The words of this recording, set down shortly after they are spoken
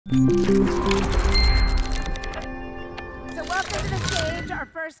So welcome to the stage, our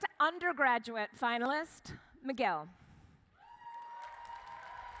first undergraduate finalist, McGill.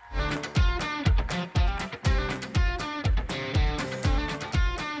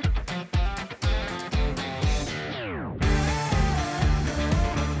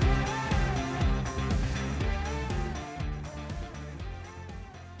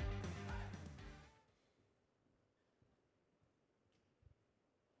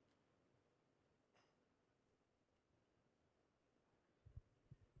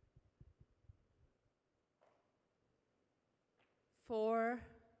 "4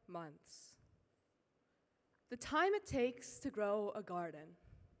 months. The time it takes to grow a garden.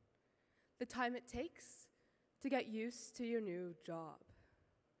 The time it takes to get used to your new job.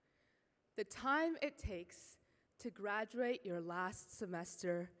 The time it takes to graduate your last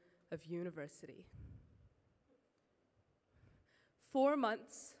semester of university. 4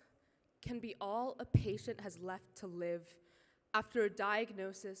 months can be all a patient has left to live after a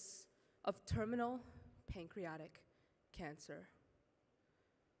diagnosis of terminal pancreatic cancer.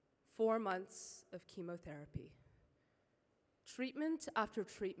 4 months of chemotherapy. Treatment after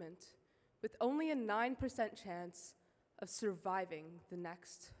treatment, with only a 9% chance of surviving the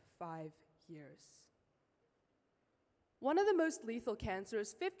next 5 years. One of the most lethal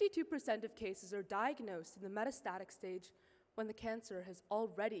cancers, 52% of cases are diagnosed in the metastatic stage when the cancer has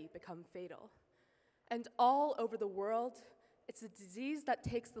already become fatal. And all over the world, it's a disease that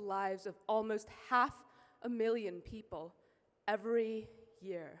takes the lives of almost 500,000 people every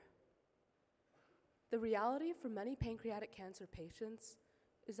year. The reality for many pancreatic cancer patients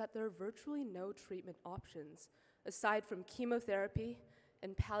is that there are virtually no treatment options aside from chemotherapy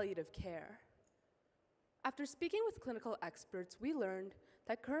and palliative care. After speaking with clinical experts, we learned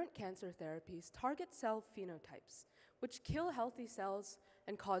that current cancer therapies target cell phenotypes, which kill healthy cells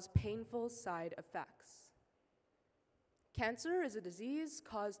and cause painful side effects. Cancer is a disease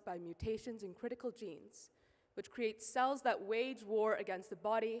caused by mutations in critical genes, which create cells that wage war against the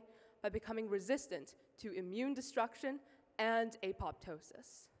body by becoming resistant to immune destruction and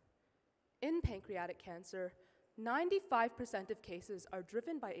apoptosis. In pancreatic cancer, 95% of cases are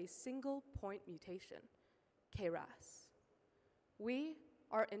driven by a single point mutation, KRAS. We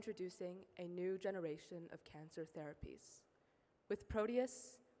are introducing a new generation of cancer therapies. With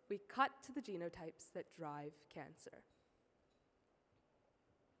Proteus, we cut to the genotypes that drive cancer.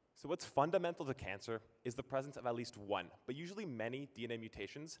 So what's fundamental to cancer is the presence of at least one, but usually many DNA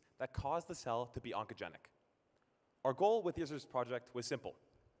mutations that cause the cell to be oncogenic. Our goal with this project was simple.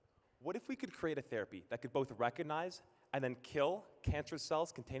 What if we could create a therapy that could both recognize and then kill cancerous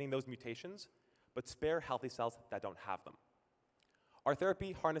cells containing those mutations, but spare healthy cells that don't have them? Our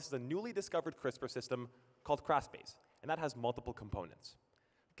therapy harnesses a newly discovered CRISPR system called Craspase, and that has multiple components.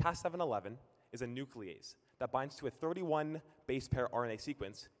 Cas711 is a nuclease that binds to a 31 base pair RNA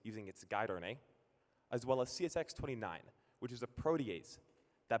sequence using its guide RNA, as well as CSX29, which is a protease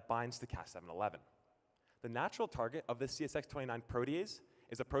that binds to Cas711. The natural target of this CSX29 protease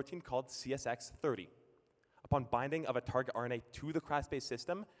is a protein called CSX30. Upon binding of a target RNA to the Craspase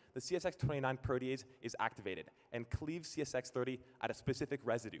system, the CSX29 protease is activated and cleaves CSX30 at a specific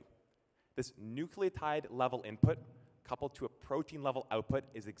residue. This nucleotide level input coupled to a protein level output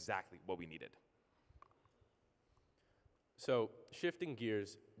is exactly what we needed. So, shifting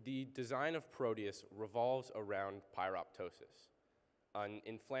gears, the design of Proteus revolves around pyroptosis, an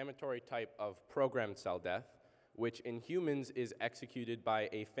inflammatory type of programmed cell death, which in humans is executed by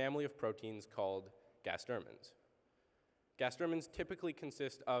a family of proteins called gasdermins. Gasdermins typically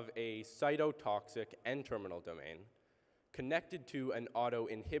consist of a cytotoxic N-terminal domain connected to an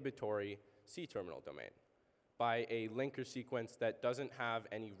autoinhibitory C-terminal domain by a linker sequence that doesn't have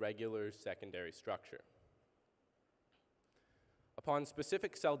any regular secondary structure. Upon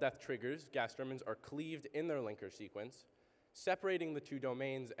specific cell death triggers, gasdermins are cleaved in their linker sequence, separating the two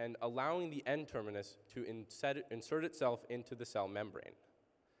domains and allowing the N-terminus to insert itself into the cell membrane.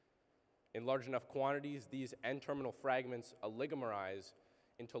 In large enough quantities, these N-terminal fragments oligomerize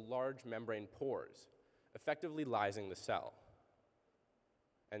into large membrane pores, effectively lysing the cell.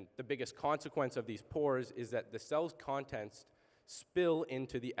 And the biggest consequence of these pores is that the cell's contents spill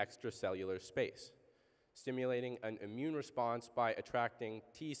into the extracellular space, stimulating an immune response by attracting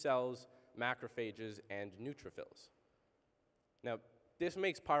T cells, macrophages, and neutrophils. Now, this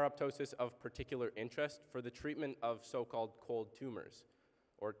makes pyroptosis of particular interest for the treatment of so-called cold tumors,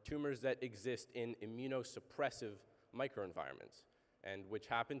 or tumors that exist in immunosuppressive microenvironments, and which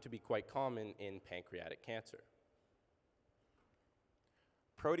happen to be quite common in pancreatic cancer.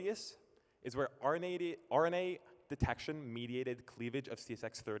 Proteus is where RNA detection-mediated cleavage of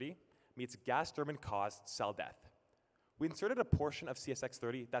CSX30 meets Gas-German-caused cell death. We inserted a portion of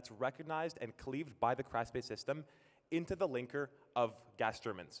CSX30 that's recognized and cleaved by the Craspase system into the linker of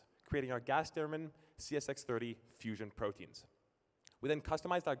Gas-Germans, creating our Gas-German CSX30 fusion proteins. We then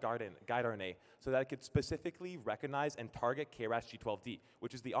customized our guide RNA so that it could specifically recognize and target KRAS G12D,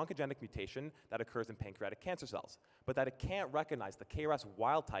 which is the oncogenic mutation that occurs in pancreatic cancer cells, but that it can't recognize the KRAS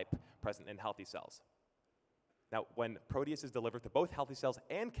wild type present in healthy cells. Now, when Proteus is delivered to both healthy cells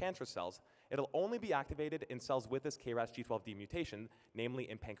and cancerous cells, it'll only be activated in cells with this KRAS G12D mutation, namely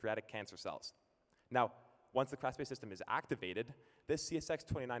in pancreatic cancer cells. Now, once the Craspase system is activated, this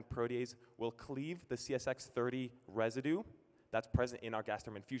CSX29 protease will cleave the CSX30 residue that's present in our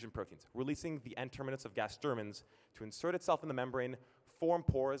Gas-German fusion proteins, releasing the N-terminus of Gas-Germans to insert itself in the membrane, form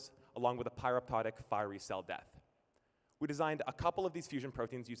pores, along with a pyroptotic fiery cell death. We designed a couple of these fusion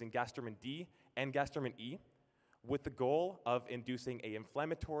proteins using Gas-German D and Gas-German E with the goal of inducing an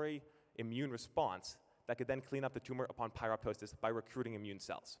inflammatory immune response that could then clean up the tumor upon pyroptosis by recruiting immune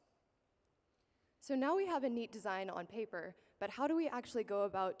cells. So now we have a neat design on paper, but how do we actually go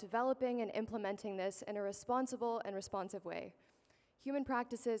about developing and implementing this in a responsible and responsive way? Human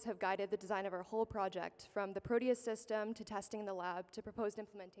practices have guided the design of our whole project, from the Proteus system to testing in the lab to proposed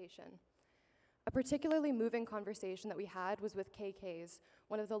implementation. A particularly moving conversation that we had was with KK's,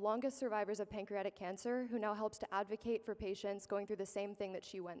 one of the longest survivors of pancreatic cancer, who now helps to advocate for patients going through the same thing that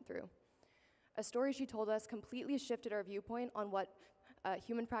she went through. A story she told us completely shifted our viewpoint on what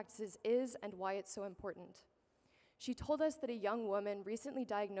human practices is and why it's so important. She told us that a young woman recently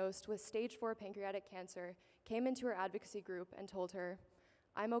diagnosed with stage 4 pancreatic cancer came into her advocacy group and told her,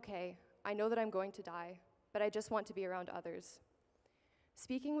 "I'm okay, I know that I'm going to die, but I just want to be around others."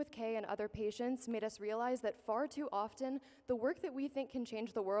 Speaking with Kay and other patients made us realize that far too often, the work that we think can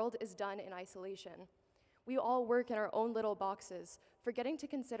change the world is done in isolation. We all work in our own little boxes, forgetting to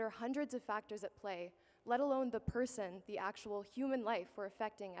consider hundreds of factors at play, let alone the person, the actual human life we're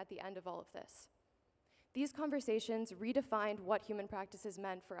affecting at the end of all of this. These conversations redefined what human practices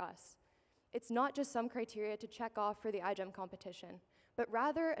meant for us. It's not just some criteria to check off for the iGEM competition, but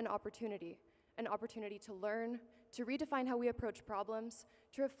rather an opportunity to learn, to redefine how we approach problems,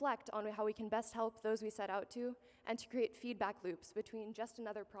 to reflect on how we can best help those we set out to, and to create feedback loops between just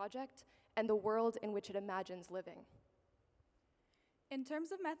another project and the world in which it imagines living. In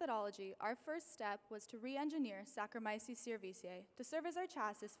terms of methodology, our first step was to re-engineer Saccharomyces cerevisiae to serve as our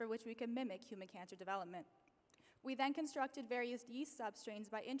chassis for which we can mimic human cancer development. We then constructed various yeast substrains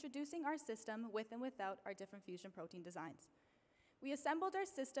by introducing our system with and without our different fusion protein designs. We assembled our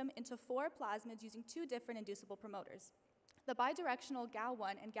system into 4 plasmids using 2 different inducible promoters. The bidirectional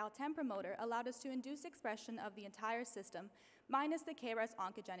GAL1 and GAL10 promoter allowed us to induce expression of the entire system, minus the KRAS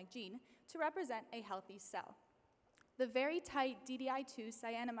oncogenic gene, to represent a healthy cell. The very tight DDI2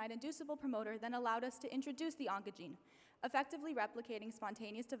 cyanamide inducible promoter then allowed us to introduce the oncogene, effectively replicating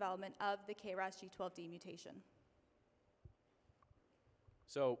spontaneous development of the KRAS G12D mutation.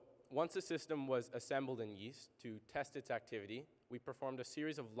 So once the system was assembled in yeast to test its activity, we performed a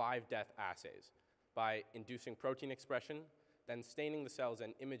series of live death assays by inducing protein expression, then staining the cells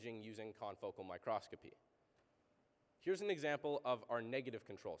and imaging using confocal microscopy. Here's an example of our negative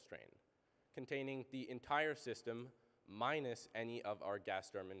control strain, containing the entire system minus any of our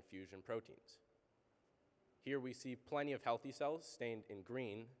Gas-German fusion proteins. Here we see plenty of healthy cells stained in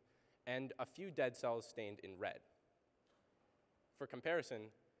green and a few dead cells stained in red. For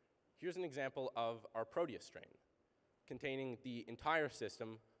comparison, here's an example of our Proteus strain, containing the entire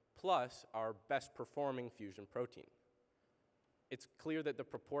system plus our best performing fusion protein. It's clear that the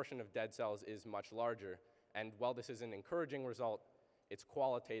proportion of dead cells is much larger, and while this is an encouraging result, it's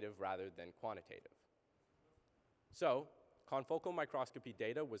qualitative rather than quantitative. So, confocal microscopy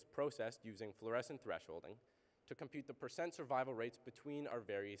data was processed using fluorescent thresholding to compute the % survival rates between our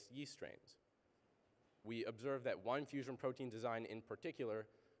various yeast strains. We observed that one fusion protein design in particular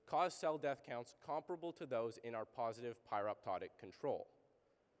caused cell death counts comparable to those in our positive pyroptotic control.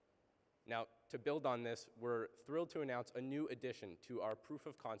 Now, to build on this, we're thrilled to announce a new addition to our proof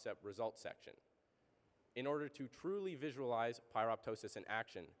of concept results section. In order to truly visualize pyroptosis in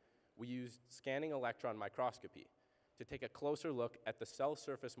action, we used scanning electron microscopy to take a closer look at the cell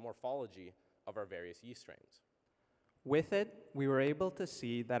surface morphology of our various yeast strains. With it, we were able to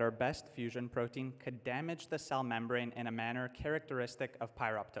see that our best fusion protein could damage the cell membrane in a manner characteristic of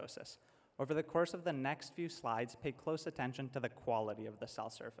pyroptosis. Over the course of the next few slides, pay close attention to the quality of the cell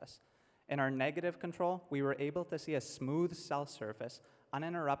surface. In our negative control, we were able to see a smooth cell surface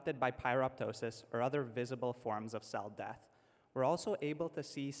uninterrupted by pyroptosis or other visible forms of cell death. We're also able to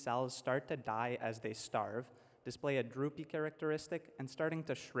see cells start to die as they starve, display a droopy characteristic and starting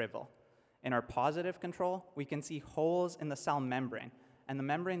to shrivel. In our positive control, we can see holes in the cell membrane, and the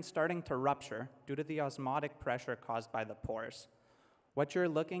membrane starting to rupture due to the osmotic pressure caused by the pores. What you're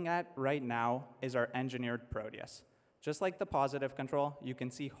looking at right now is our engineered Proteus. Just like the positive control, you can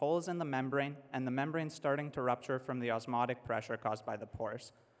see holes in the membrane, and the membrane starting to rupture from the osmotic pressure caused by the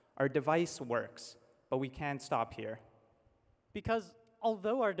pores. Our device works, but we can't stop here. Because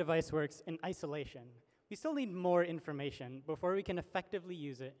although our device works in isolation, we still need more information before we can effectively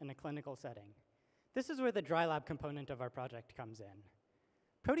use it in a clinical setting. This is where the dry lab component of our project comes in.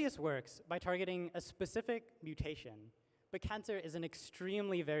 Proteus works by targeting a specific mutation, but cancer is an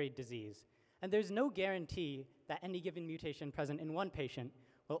extremely varied disease, and there's no guarantee that any given mutation present in one patient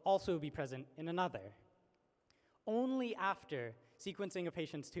will also be present in another. Only after sequencing a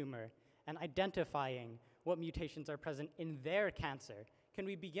patient's tumor and identifying what mutations are present in their cancer can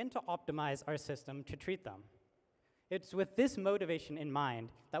we begin to optimize our system to treat them. It's with this motivation in mind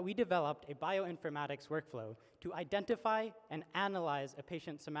that we developed a bioinformatics workflow to identify and analyze a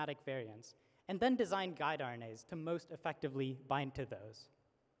patient's somatic variants, and then design guide RNAs to most effectively bind to those.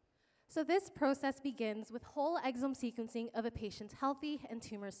 So this process begins with whole exome sequencing of a patient's healthy and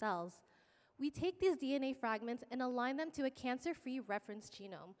tumor cells. We take these DNA fragments and align them to a cancer-free reference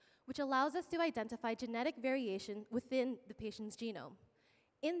genome, which allows us to identify genetic variation within the patient's genome.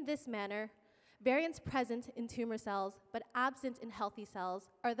 In this manner, variants present in tumor cells but absent in healthy cells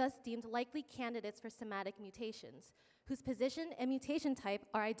are thus deemed likely candidates for somatic mutations, whose position and mutation type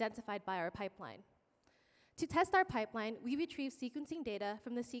are identified by our pipeline. To test our pipeline, we retrieved sequencing data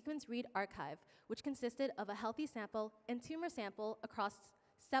from the Sequence Read archive, which consisted of a healthy sample and tumor sample across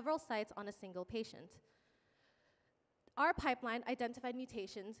several sites on a single patient. Our pipeline identified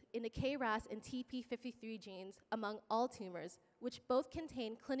mutations in the KRAS and TP53 genes among all tumors, which both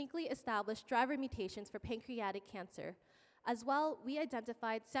contain clinically established driver mutations for pancreatic cancer. As well, we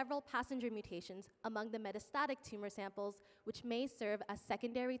identified several passenger mutations among the metastatic tumor samples, which may serve as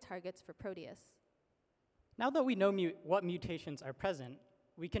secondary targets for Proteus. Now that we know what mutations are present,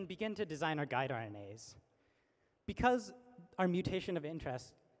 we can begin to design our guide RNAs. Because our mutation of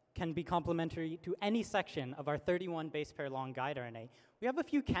interest can be complementary to any section of our 31 base pair long guide RNA, we have a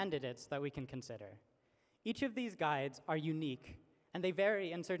few candidates that we can consider. Each of these guides are unique, and they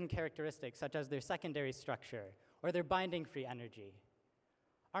vary in certain characteristics, such as their secondary structure or their binding free energy.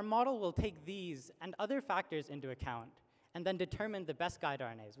 Our model will take these and other factors into account and then determine the best guide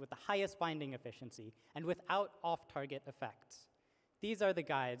RNAs with the highest binding efficiency and without off-target effects. These are the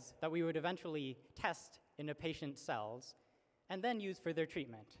guides that we would eventually test in a patient's cells and then use for their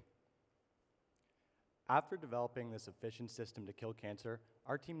treatment. After developing this efficient system to kill cancer,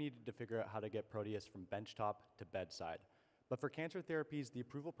 our team needed to figure out how to get Proteus from benchtop to bedside. But for cancer therapies, the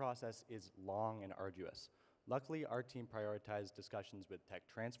approval process is long and arduous. Luckily, our team prioritized discussions with tech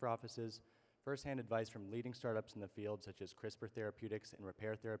transfer offices, first-hand advice from leading startups in the field such as CRISPR Therapeutics and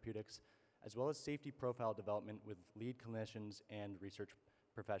Repair Therapeutics, as well as safety profile development with lead clinicians and research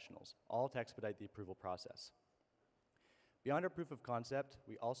professionals, all to expedite the approval process. Beyond our proof of concept,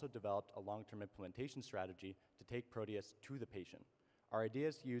 we also developed a long-term implementation strategy to take Proteus to the patient. Our idea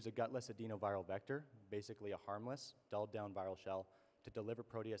is to use a gutless adenoviral vector, basically a harmless, dulled-down viral shell, to deliver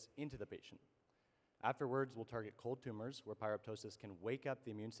Proteus into the patient. Afterwards, we'll target cold tumors where pyroptosis can wake up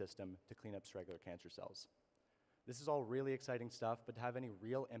the immune system to clean up straggler cancer cells. This is all really exciting stuff, but to have any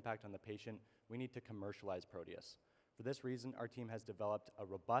real impact on the patient, we need to commercialize Proteus. For this reason, our team has developed a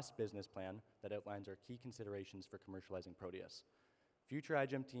robust business plan that outlines our key considerations for commercializing Proteus. Future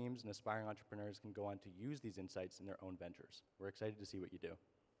iGEM teams and aspiring entrepreneurs can go on to use these insights in their own ventures. We're excited to see what you do.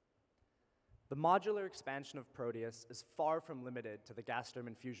 The modular expansion of Proteus is far from limited to the gasderm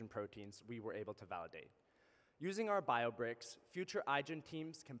and fusion proteins we were able to validate. Using our biobricks, future iGEM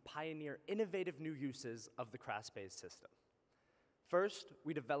teams can pioneer innovative new uses of the Craspase system. First,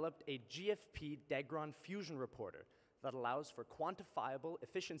 we developed a GFP Degron fusion reporter that allows for quantifiable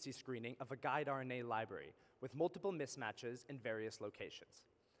efficiency screening of a guide RNA library with multiple mismatches in various locations.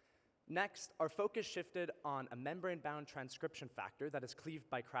 Next, our focus shifted on a membrane-bound transcription factor that is cleaved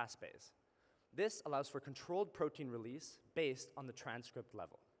by Craspase. This allows for controlled protein release based on the transcript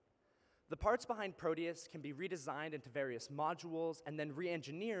level. The parts behind Proteus can be redesigned into various modules and then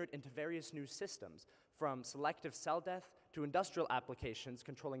re-engineered into various new systems, from selective cell death to industrial applications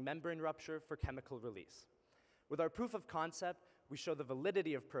controlling membrane rupture for chemical release. With our proof of concept, we show the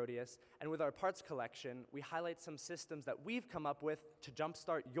validity of Proteus, and with our parts collection, we highlight some systems that we've come up with to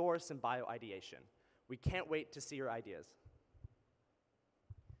jumpstart your SynBio ideation. We can't wait to see your ideas.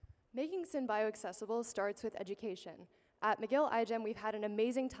 Making SynBio accessible starts with education. At McGill iGEM, we've had an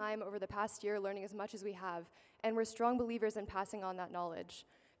amazing time over the past year learning as much as we have, and we're strong believers in passing on that knowledge.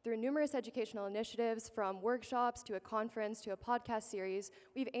 Through numerous educational initiatives, from workshops to a conference to a podcast series,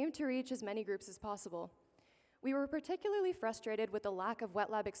 we've aimed to reach as many groups as possible. We were particularly frustrated with the lack of wet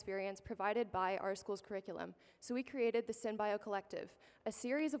lab experience provided by our school's curriculum, so we created the SynBio Collective, a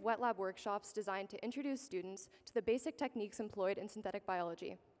series of wet lab workshops designed to introduce students to the basic techniques employed in synthetic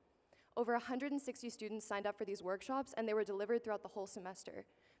biology. Over 160 students signed up for these workshops, and they were delivered throughout the whole semester.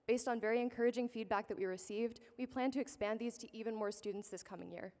 Based on very encouraging feedback that we received, we plan to expand these to even more students this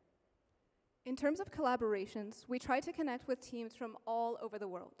coming year. In terms of collaborations, we try to connect with teams from all over the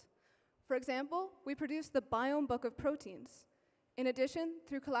world. For example, we produced the Biome Book of Proteins. In addition,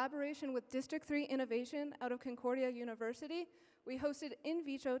 through collaboration with District 3 Innovation out of Concordia University, we hosted In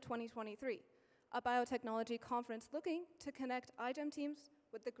Vitro 2023, a biotechnology conference looking to connect iGEM teams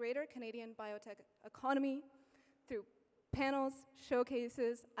with the greater Canadian biotech economy through panels,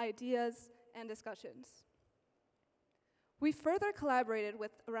 showcases, ideas, and discussions. We further collaborated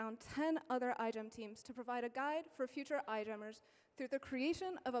with around 10 other iGEM teams to provide a guide for future iGEMers through the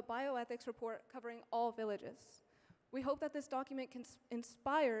creation of a bioethics report covering all villages. We hope that this document can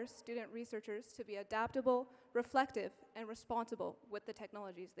inspire student researchers to be adaptable, reflective, and responsible with the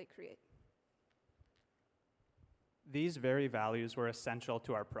technologies they create. These very values were essential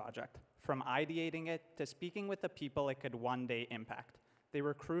to our project, from ideating it to speaking with the people it could one day impact. They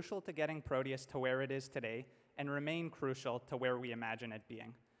were crucial to getting Proteus to where it is today and remain crucial to where we imagine it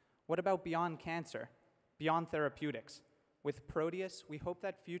being. What about beyond cancer, beyond therapeutics? With Proteus, we hope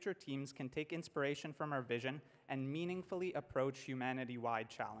that future teams can take inspiration from our vision and meaningfully approach humanity-wide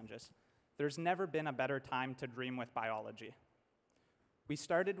challenges. There's never been a better time to dream with biology. We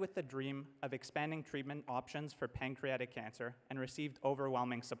started with the dream of expanding treatment options for pancreatic cancer and received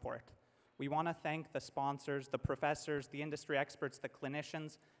overwhelming support. We want to thank the sponsors, the professors, the industry experts, the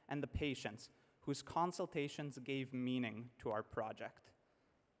clinicians, and the patients whose consultations gave meaning to our project.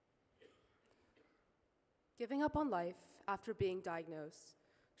 Giving up on life after being diagnosed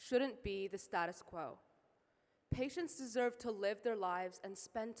shouldn't be the status quo. Patients deserve to live their lives and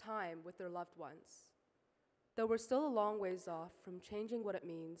spend time with their loved ones. Though we're still a long ways off from changing what it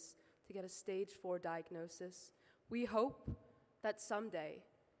means to get a stage 4 diagnosis, we hope that someday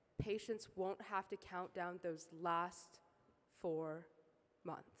patients won't have to count down those last 4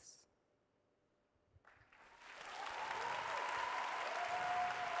 months.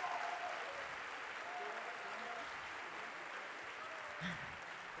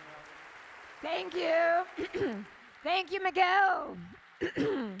 Thank you. Thank you, McGill.